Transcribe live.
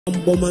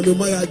Boma me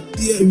my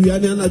dear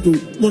Rihanna do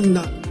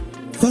Mona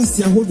fast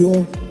ya hold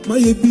you my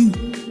be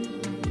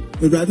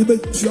the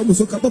radical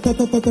so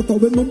papa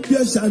when no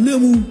pierce a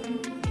name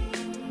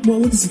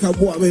Mom is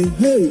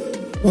hey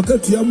what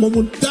got your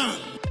mom down.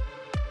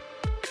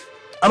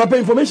 I'm a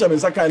information in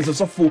Saka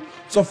so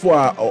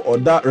for or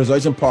that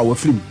resolution power with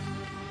film.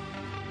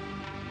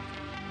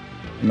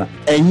 Na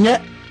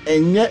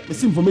enye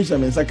this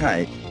information in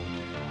Saka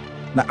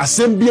na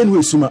assembly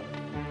we suma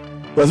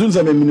was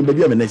unza me mini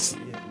baby am next.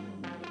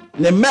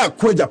 Ne me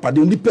akwa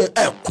Japade oni pe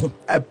eko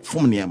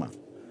fom niema.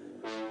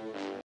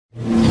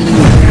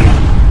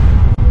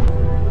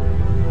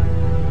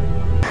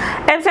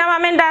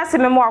 Menda se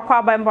memo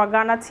akwa ba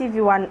Ghana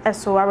TV1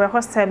 eso are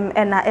hostem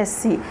na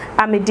SC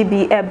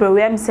amedibi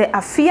ebrewem se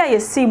afia ye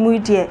si mu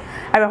die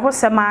are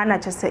hosema na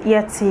chese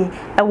yeti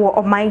ewo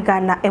oman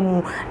Ghana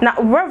emu na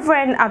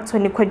Reverend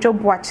Anthony Kwadwo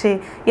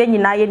Boakye ye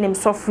nyina ye nim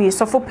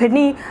sofo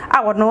pani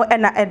awono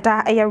na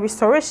eda eye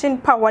Restoration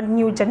Power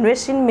New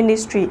Generation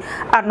Ministry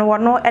ano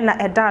wono na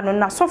eda no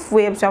na sofo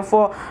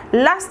ebsafo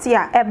last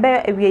year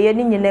ebe ewiye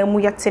ni nyina emu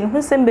yete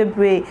ho sem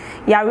bebre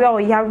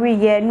yare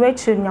ye no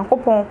achi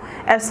Nyankopon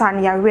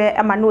esan yare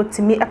ema no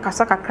timi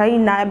ekasa kakrai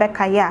na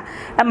ebekaya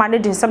ema ne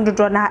dinsem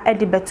dodo na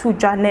edi betu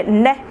dwa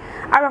ne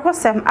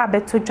arakosem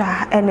abetu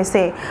dwa ene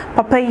se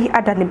papa yi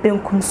adane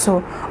benkum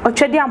so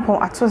otwedi ampon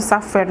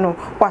atonsa frɛ no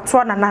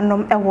wato na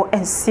nanom ewo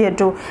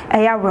ensiedo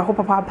eya reho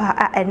papa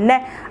ba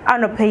ene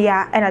anope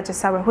ya ena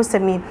jesa reho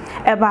semi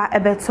eba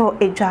ebeto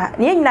edwa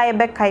ne nyina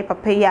yebekai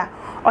papa ya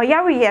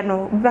oyare ye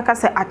no beka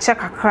se ache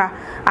kakra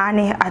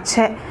ane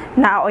ache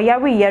na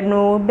oyare ye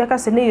no beka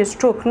se ne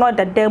stroke no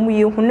dadamu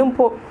ye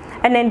hunimpo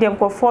and then them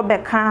go for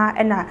beka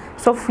and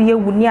so free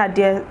wuni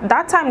ade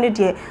that time ne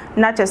de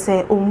na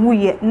chese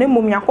onwuye ne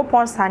mom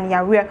Yakopon san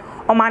yare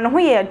o ma no ho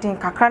ye den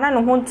kakra na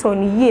no ho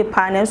ntoni yie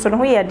pa na so no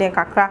ho ye den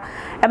kakra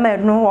e ma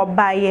no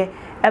obaye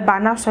e ba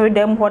na so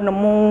dem ho no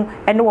mo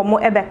ene wo mo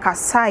e be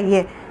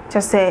kasaye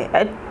chese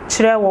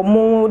chire wo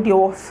mo de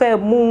wo fa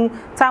mu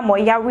time o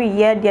yare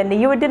ye de ne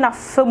ye de na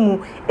fa mu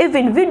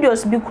even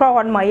videos bi kra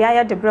won ma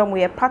yaya de bra mu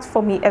ye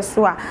platform yi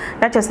eso a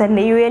na chese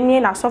ne ye ni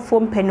na sofo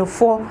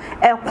mpanufo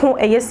eko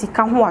eye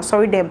sika ho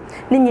asori dem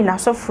ne nyina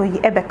sofo yi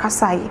ebe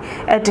kasaye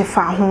e de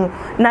fa ho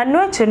na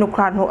no eche no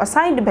kra no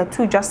aside de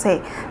betu just say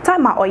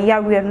time o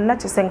yare no na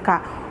chese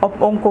nka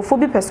onkofo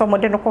bi person mo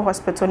de no ko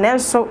hospital na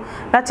so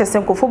na chese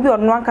nkofo bi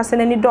ono anka se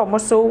ni do mo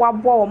so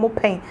wabo wo mo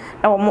pen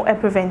na wo mo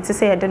prevent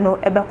say de no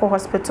ebe ko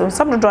hospital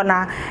some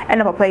na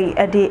ena papa yi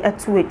ede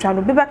etu etwa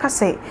no bibeka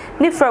se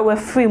ni fra we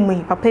free mu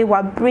papa yi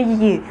wa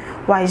breyi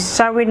wa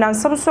jare na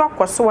nsam so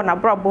akoso na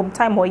brabom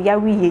time o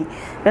yawe yi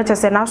let us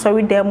say na so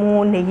we dem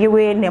ne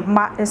yewe ne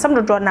ma nsam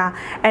dodo na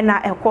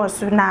ena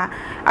ekoso na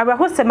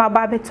abraho ma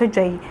ba beto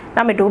dwai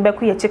na me do be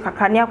ku ye chi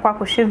kakra ne akwa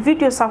akoshe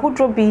videos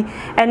ahodro bi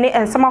ene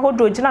nsam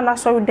ahodro gina na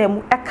so we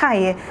dem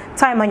ekaye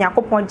time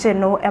Yakopon je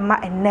no ema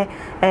enne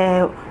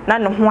na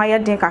no ho aye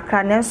den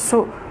kakra ne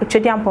so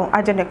etwedi ampon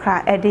age ne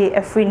kra ede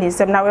afri ni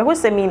sem na we ho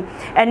semi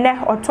ene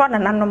oto na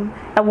nanom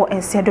ewo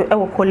ensiedo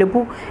ewo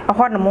kolebu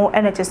ehonom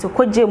ene chese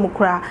koje mu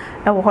kra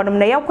ewo honom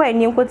na yakwa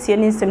eni nkotie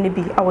ni nsem ne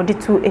bi awode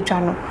tu edwa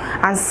no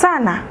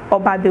ansana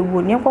oba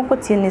bewu ni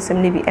nkotie ni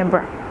nsem ne bi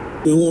embra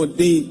ewo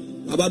de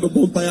abado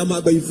pompa ya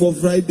ma ba for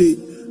Friday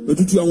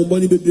otutu awon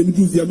boni bebre mi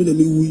tu via me na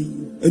mi wi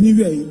eni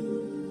wi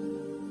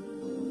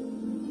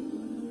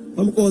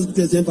am ko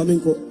hospital sem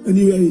famenko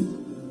eni wi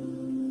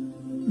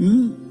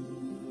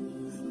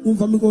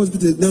famenko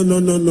hospital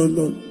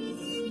no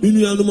Binu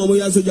ya no mama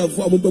ya soja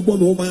fo amobebo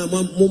me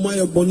mo ma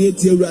ya boni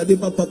eti awurade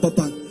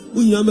papa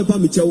unya me pa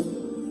me chew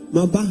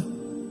maba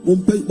mo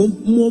bo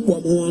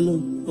mo ano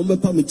mo me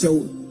pa me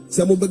chew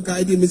se mo be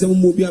guide me se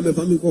mo bi am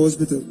family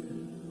hospital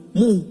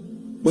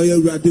mo ya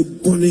awurade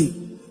boni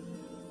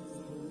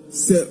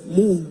se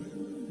mo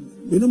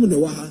me no mo ne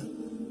wa ha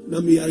na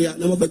me ya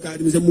na mo be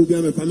guide me se mo bi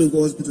am family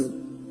hospital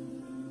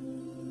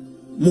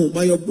mo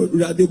ma ya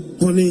awurade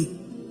boni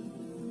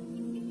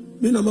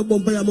me na ma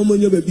bomba ya mama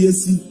nya ba bi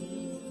asi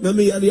na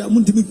me yari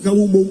amunti bi kan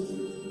wo mo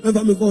e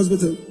family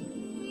hospital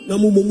na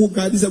mo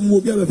ka di se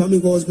mo bi am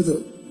family hospital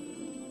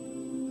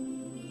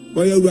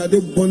mo ya urade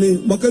bone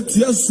mo ka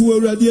tua su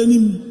urade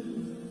anim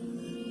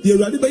di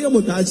urade ba ya mo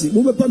taachi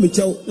mo be pa me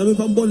chew na me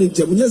fa bone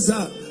che mo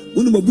nyesa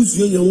wonu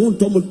mabusu nya wo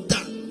nto mo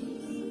da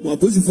mo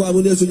aposifo a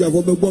mo ne soja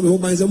fo be bo me ho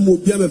ban se mo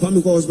bi am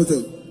family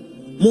hospital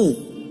mo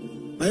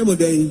ayo mo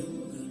den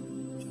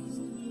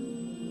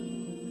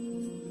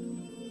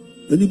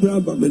ani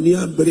braba mani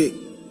abre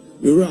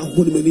You're a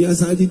whole many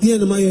as I did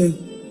in my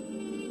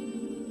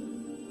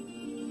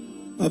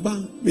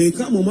Abba, may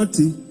come on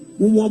Mati,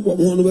 who want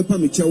one of a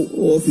pamichow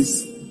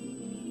office.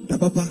 The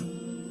papa,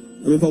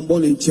 I'm from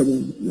born in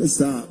Chemon. Yes,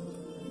 sir.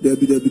 There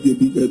be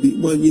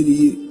 1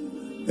 year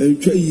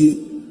and 3 years.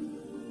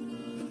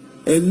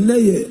 And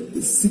now,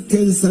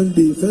 second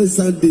Sunday, first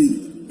Sunday,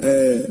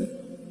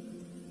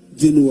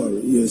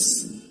 January,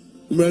 yes.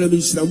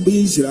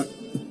 Shira,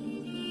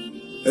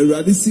 a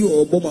radisi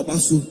or Boba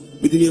Basu,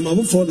 with the name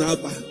of phone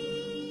Abba.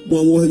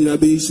 Mo na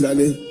be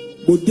Israel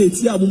mo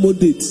date ya mo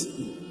date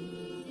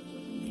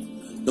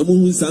na mo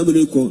hun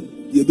samere ko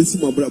ye besi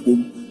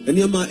mabrabom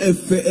ene ma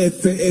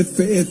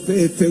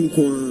efe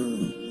nko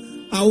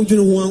a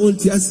wodwene ho a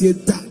wonti ase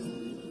da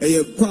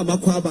eye kwa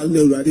aba na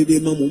Awurade de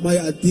ma mo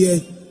maya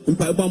de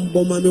mpa ba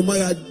mbom ma me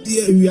maya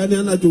de wiane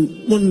anajo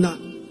monna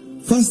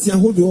fast ya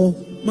hodo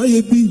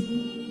maya bi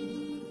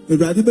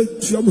Awurade be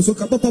tua mo so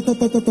ka papa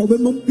be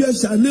mo bia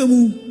sha na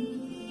mu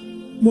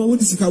mo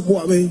wodi sika bo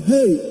ame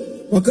hey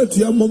wakatu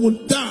ya mo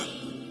da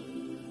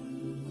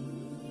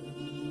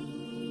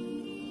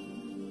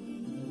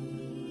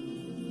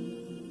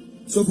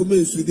so for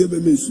me su de be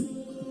me su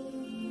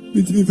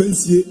bitimi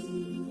fancy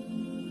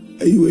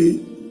anyway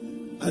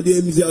ade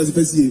emzi as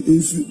fancy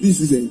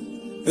isu say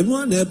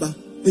eno na eba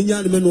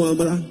enya ne me no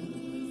amara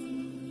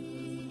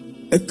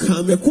e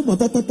kan me ko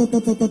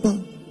papa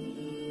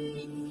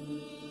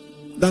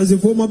dance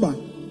for maba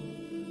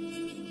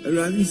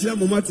Awurade sira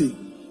mo mate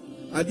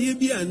ade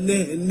bi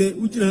anne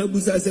ugina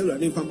busa se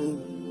Awurade fama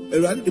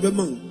Awurade de be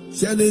ma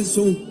sia ne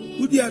so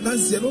udi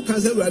adanse no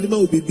kan se Awurade ma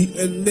obibi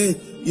enne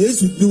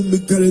Yesu do me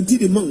guarantee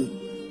the man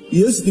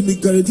Yesu do me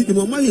guarantee the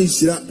man ma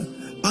yeshira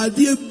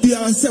ade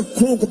bia se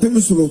kron ko pem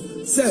soro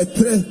se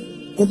tre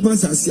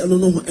compensation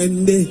no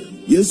enne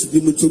Yesu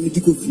di mo tomi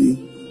di ko fie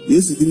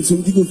Yesu di mo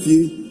tomi di ko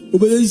fie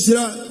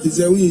obeyeshira ti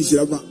se wo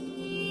yeshira ba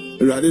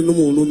Awurade no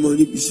mo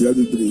ni bishira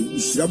bebre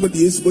bishira ba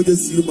di Yesu boje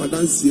siru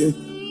madanse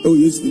oh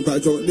Yesu di pa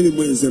jo ne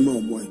mo yense ma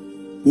omo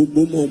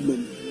bo mo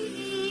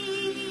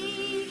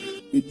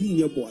edin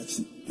ye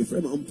Boakye e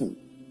frem ampon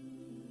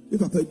e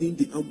papa din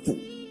di ampon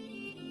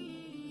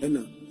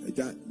ena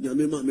eja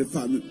nyame ma me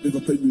fa me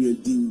papa nyu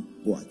edin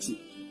Boakye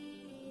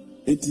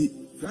enti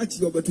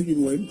krachi obeto nyu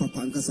mo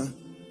papa nkasa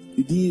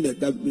edin na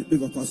da me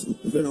papa so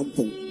e frem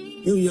ampon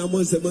e nya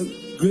mo se man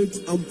great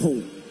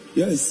ampon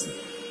yes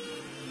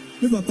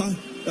me papa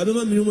da be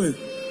ma mi mo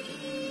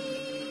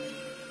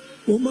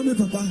o ma me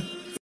papa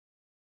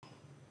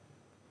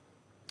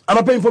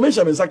I'm pay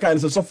information in Saka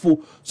and so for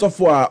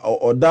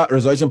or that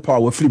resurrection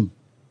power with film.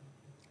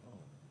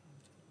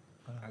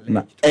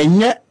 Na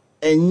enye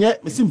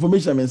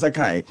misinformation in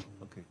Saka.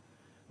 Okay.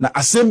 Na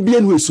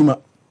assembly we suma.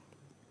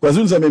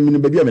 Kwazun say me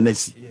baby am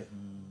nesi.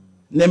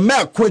 Ne me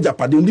akọ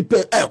Agyapade ndi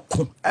pe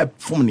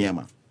fom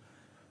niema.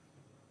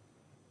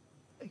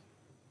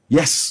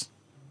 Yes.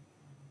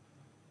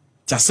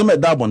 Chaseme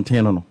da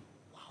bonten no. Wow.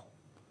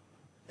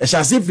 E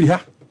shase free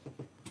ha.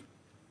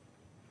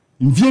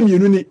 Mvie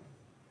mienu ni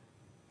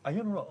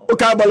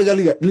okay,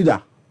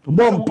 leader.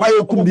 Bomb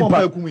pie kum di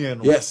pa.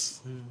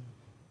 Yes.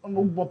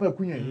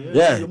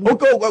 Yeah.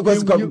 Okay,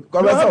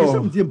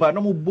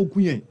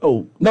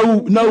 oh,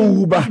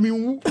 now ba.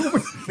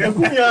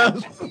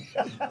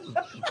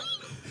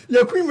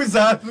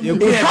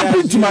 It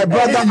happened to my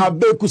brother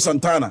Abeku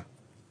Santana.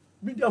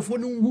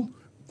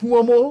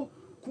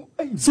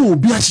 So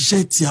be a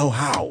shit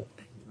how.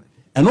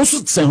 And also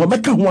say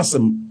Rebecca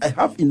Wasem. I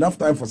have enough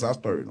time for that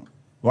story. No.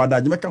 What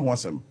Rebecca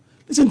Wasem.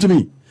 Listen to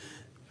me.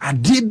 I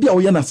did be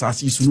a na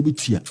sasi sunu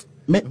bitia.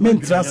 Men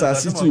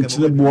transasi to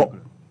nchile bo.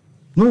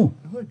 No.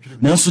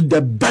 Now so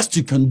the best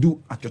you can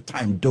do at your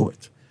time, do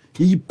it.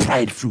 He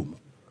pride through.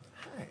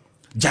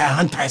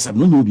 Giant ties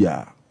no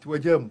nobia.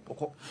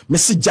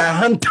 Messi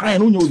giant tie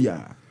no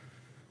nobia.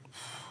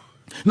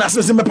 Na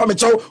se me pa me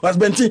chow was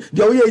benti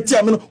the oye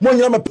tia me no mo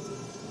nyina me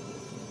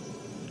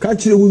ka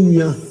kire wo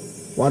nua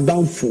wa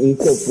danfo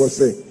nkofo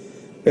se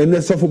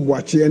ene sofo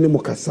Boakye ene mo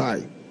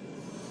kasai.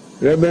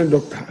 Reverend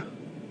Doctor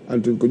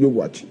and to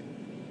Boakye.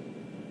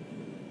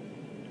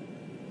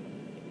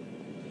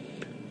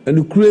 And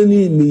the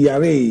Ukraine ni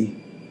yare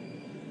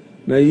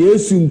na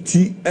Yesu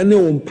nti ene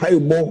wo mpai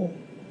bo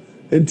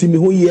enti me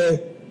ho ye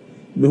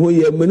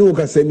me ne wo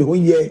kasa me ho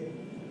ye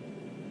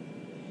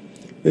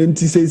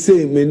enti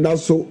sei me na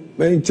so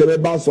me nche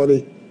ba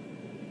sori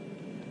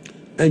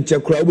enche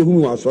kura obo hu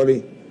mi wa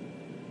sori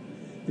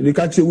ni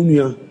ka che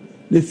unua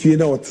le fie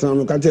na otra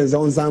no ka che nza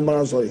onsan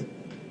bara sori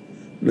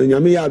na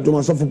nyame ya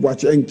adoma sofo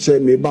Boakye enche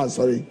me ba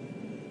sori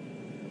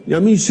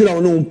nyame hira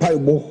wo no mpai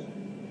bo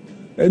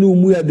ene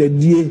umu ya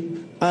dadie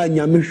a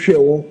nyame hwe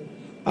wo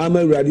ama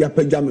Awurade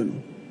apagame no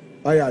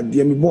aya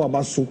de me bo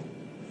abaso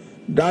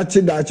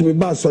daachi me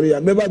ba sori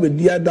ya me ba be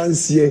dia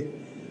danse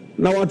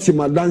na wate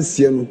ma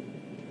danse no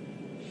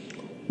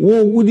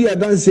wo wudi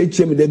adanse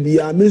chem da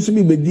bia me so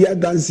be dia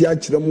danse a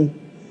kire mu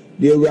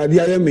de Awurade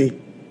aye me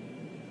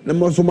na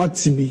mo so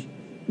matibi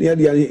na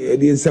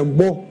de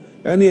nsembo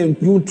ene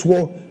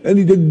entuto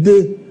ene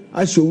de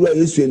ahewura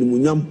Yesu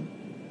animunyam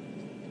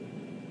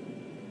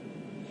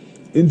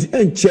enti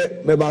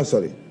enche me ba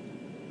sori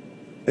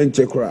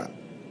enche kra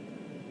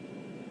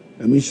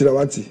ami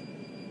shirawati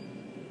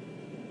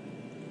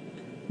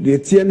the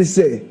tiene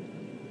say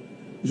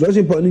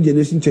George Paul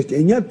Generation Church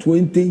enya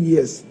 20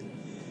 years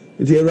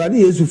enti Awurade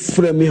Yesu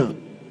frame ha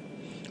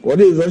what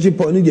is George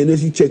Paul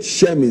Generation Church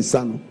share me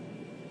sano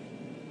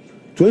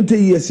 20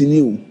 years in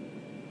you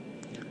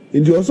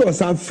enti also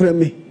san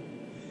frame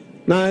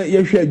na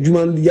ye hwe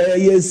adwuma ya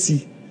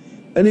yesi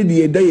ene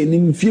de da ye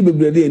nim fie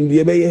bebrede en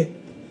de be ye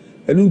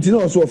enu nti na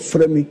also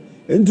frame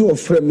enti o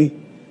frame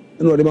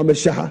eno de ma be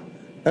hya ha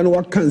eno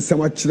wa kan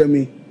sama kire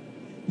me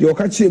de o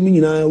ka kire me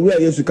nyina wura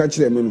Yesu ka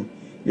kire me no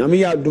nyame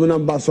ya adom na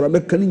ba soro be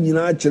kan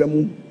nyina kyerɛ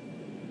mu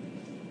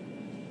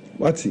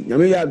wati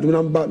nyame ya adom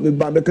na ba me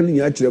ba be kan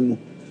nyina kyerɛ mu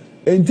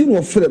enti no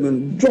ofre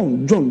me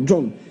John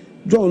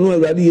no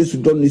awurade Yesu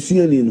don ne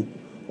suani no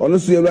ono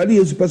so awurade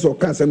Yesu pɛ sɛ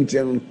ɔka asɛm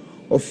kyerɛ no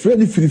ofre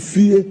ne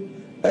firifie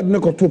ɛde ne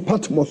kɔto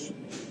Patmos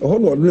ɛhɔ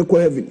no ɔde ne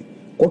kɔ heaven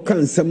kɔ ka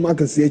nsɛm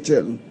akɛse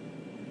kyerɛ no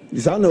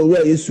disa na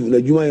owura Yesu na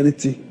adwuma yɛ ne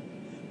te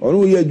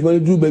ɔno yɛ adwuma ne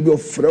duru baabi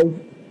ɔfrɛw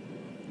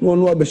no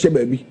ɔno abɛhyɛ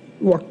baabi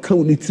no aka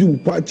wo ne tirim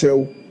pa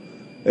kyerɛw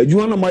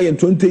adwuma na ma yɛ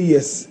 20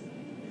 years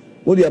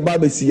wo de aba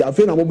bɛsi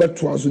afei na mo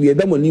bɛtoa so de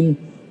ɛda manim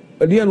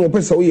ɛde yɛ no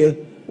ɔpɛ sɛ wo yɛ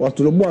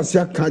wato no bo ase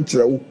aka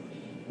kyerɛw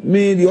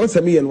me de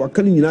ɔsɛ me yɛ no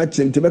waka ne nyinaa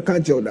kyerɛ nti bɛka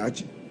kyerɛw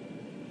daakye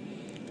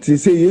ti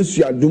sɛ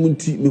Yesu adom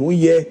nti me ho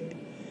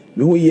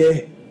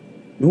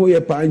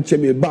yɛ pa nkyɛ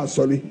me ba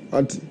asɔre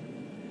ante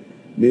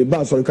me ba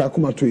asɔre ka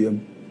akoma to yam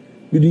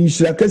me de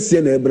nhyira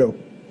kɛseɛ na ɛbrɛw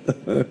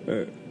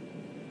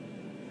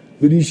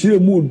me de nhyira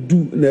mu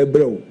odu na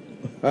ɛbrɛw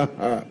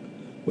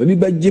wani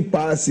bɛgye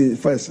paase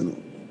first no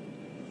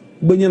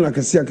bɛnya na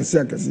kɛseɛ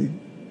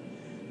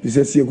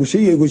bisɛ sɛ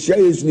yɛkɔhyia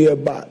Yesu no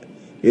yɛba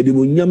yɛde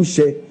mo nyam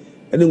hyɛ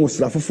ɛne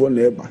ngosra foforɔ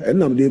na ɛba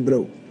ɛnam de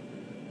ɛbrɛw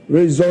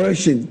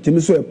resurrection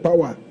timi so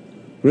power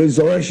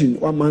resurrection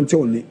wa mante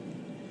one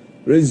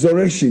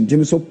resurrection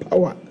timi so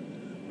power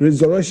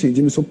resurrection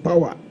timi so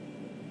power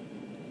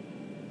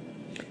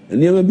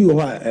nneɛma bi wɔ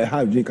hɔ a ɛha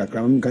adwene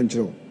kakra ma nka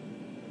nkyerɛ wo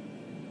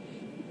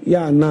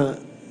yɛ na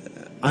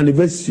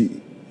anniversary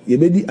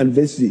yɛbɛdi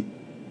anniversary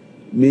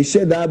me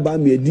hyɛ da ba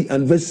me di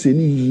anniversary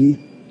ni yie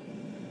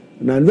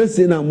na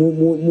anniversary na mo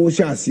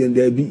hyɛ aseɛ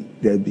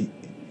daabi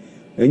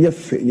ɛnyɛ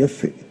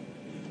fɛ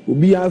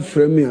obi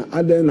afrɛ me a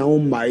adan na wo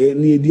maaye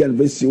na yɛdi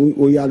anniversary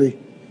o yare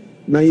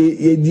na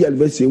yɛdi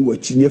anniversary wɔ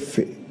akyi nyɛ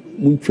fɛ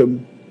mo ntwam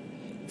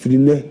firi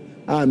nɛ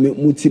a me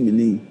mo ti me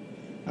ni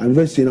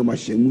anniversary na ma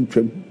hyɛ mo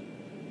ntwam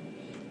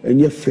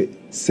ɛnyɛ fɛ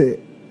sɛ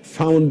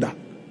founder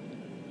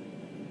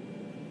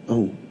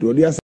do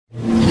dia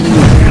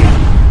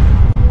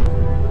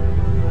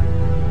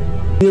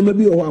nyɛma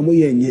bi wɔ hɔ a mo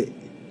yɛ nyɛ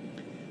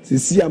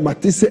sisi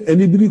amate sɛ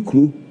anibiri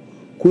kuro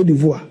Cote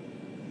d'Ivoire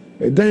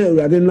ɛdan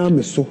awurade na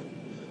me so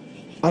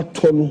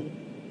atɔ no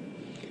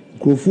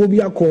nkurɔfoɔ bi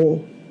akɔ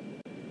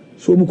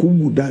so mo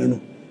kɔbubu dan no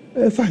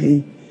ɛfa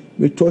he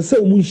metɔ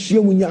sɛ mo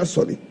nhyia mu nya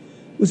asɔre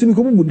wo sɛ mi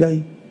kɔbubu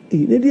dan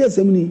ne di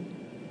asɛm ni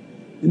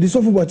ndi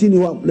sɔfo Boakye ni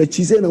wa na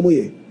chi sɛ na mo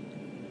yɛ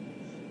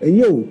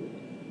ɛnyɛ o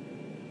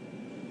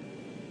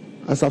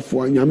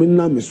asafo anyame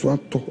na me so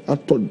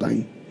atɔ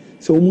dan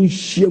sɛ mo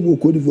nhyia mu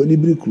Cote d'Ivoire ni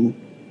birikuru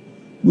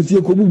mo tie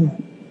kɔbubu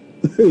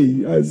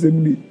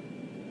asɛm ni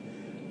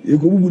e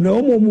kɔbubu na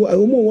omo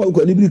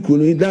kɔ ni birikuru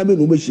no dan me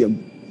no mo hyia mu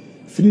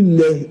firi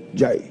nɛ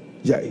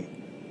jai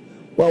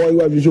wa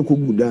hwehwɛ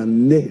kɔbubu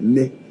dan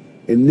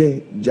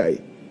nɛ jai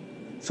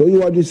so you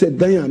wa do sɛ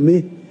dan a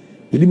me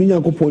de mi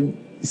Nyankopɔn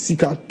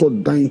sika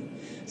atɔ dan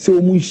sɛ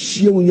o mu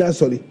nhyia mu nya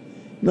asɔre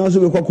na so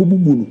be kwa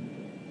kɔbubu no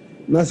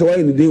na sɛ wa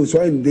yɛ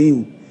ne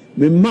den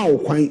me ma wo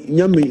kwan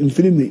nyame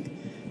mfiri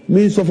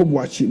me sɔfo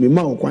Boakye me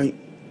ma wo kwan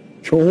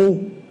twɔ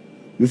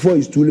before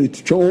it's too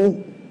late twɔ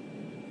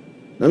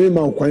na me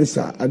ma wo kwan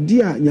sa ade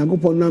a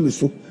Nyankopɔn na me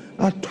so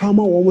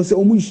atama wo mo sɛ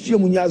o mu nhyia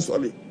mu nya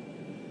asɔre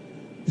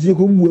sɛ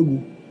ko bu agu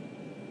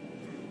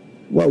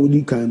wa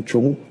wodi kan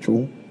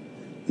twɔ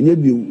nye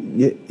bi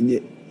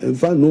nye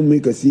enfa no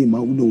make us see ma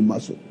wo do ma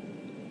so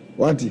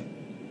what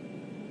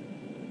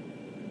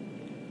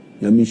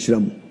nyame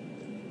hyiram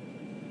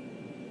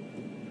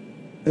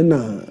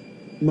ɛna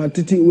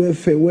matete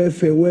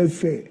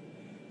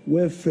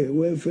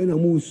wefe na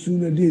mo su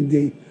na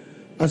den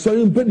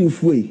asɔre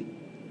mpanimfoɔ yi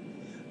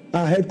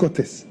a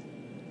headquarters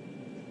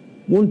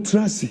mon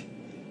trase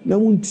na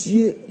mon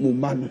tie mo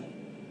ma no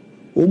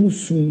o mu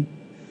su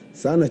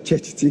saa na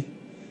church ti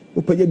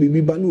o pagya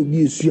bibi ba na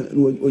obi esu a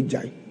na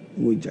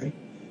ojai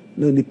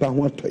na nipa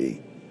ho atɔye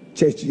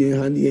church yɛn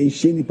ha yɛn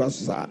hyɛ nipa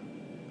so saa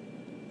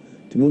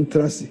ti mon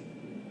trase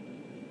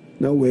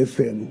na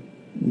wefe no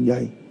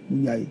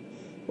nyai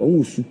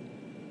ɔmo su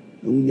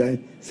unyai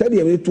said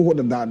ye to ho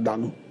da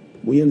no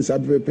mo yen sa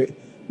pepe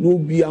no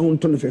bia ho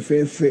to no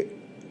fefefe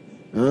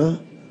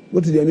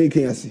what did they make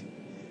ase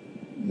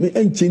me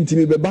enchenti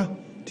me beba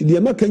ti de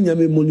maka nya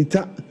me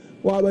monitor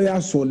wa ba ya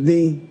so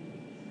den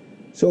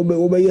so be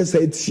wo be yes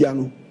atia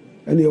no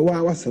ene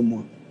wa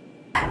wasemo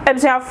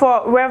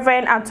for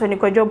Reverend Anthony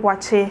Kwadwo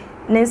Boakye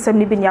ne nsɛm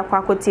ne bi ni akwa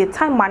akotie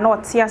time ma na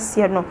ɔte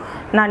ase no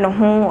na ne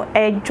ho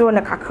edwo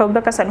ne kakra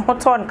bɛkasa ne ho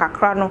tɔ ne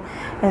kakra no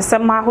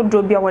nsɛm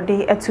ahodoɔ bi a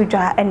wɔde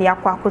atudwa ne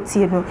akwa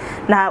akotie no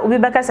na obi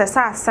bɛkasa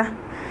sasa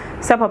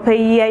sɛ papa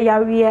yi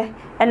yareɛ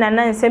ɛna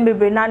na nsɛm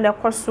bebre na ne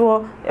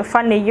kɔso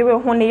ɛfa ne yere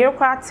ho ne yere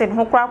kɔ ate ne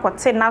ho kɔ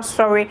akɔte na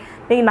sɔre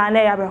ne na na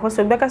yabe ho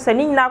so bɛkasa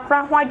ne nyina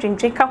kora ho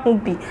adwendwe ka ho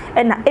bi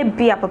ɛna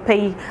ebi a papa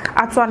yi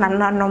ato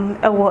anananom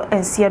ɛwɔ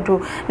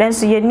nsiedo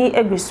nanso yɛni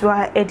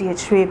egusua ɛde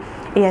akyire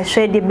ye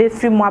share de be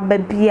free mo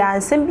ababia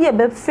nsem bi e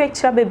be free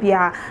kira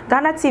babia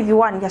Ghana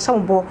TV1 ya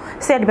shambo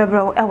say de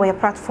bebro e we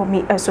platform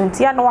e so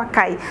ntia no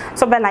wakai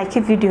so be like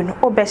video no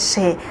obe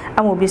share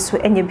amobi so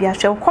enye bia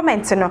hwe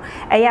comment no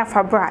e ya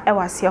fabra e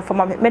wase of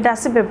mama me da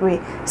se bebre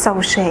sa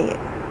wo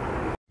share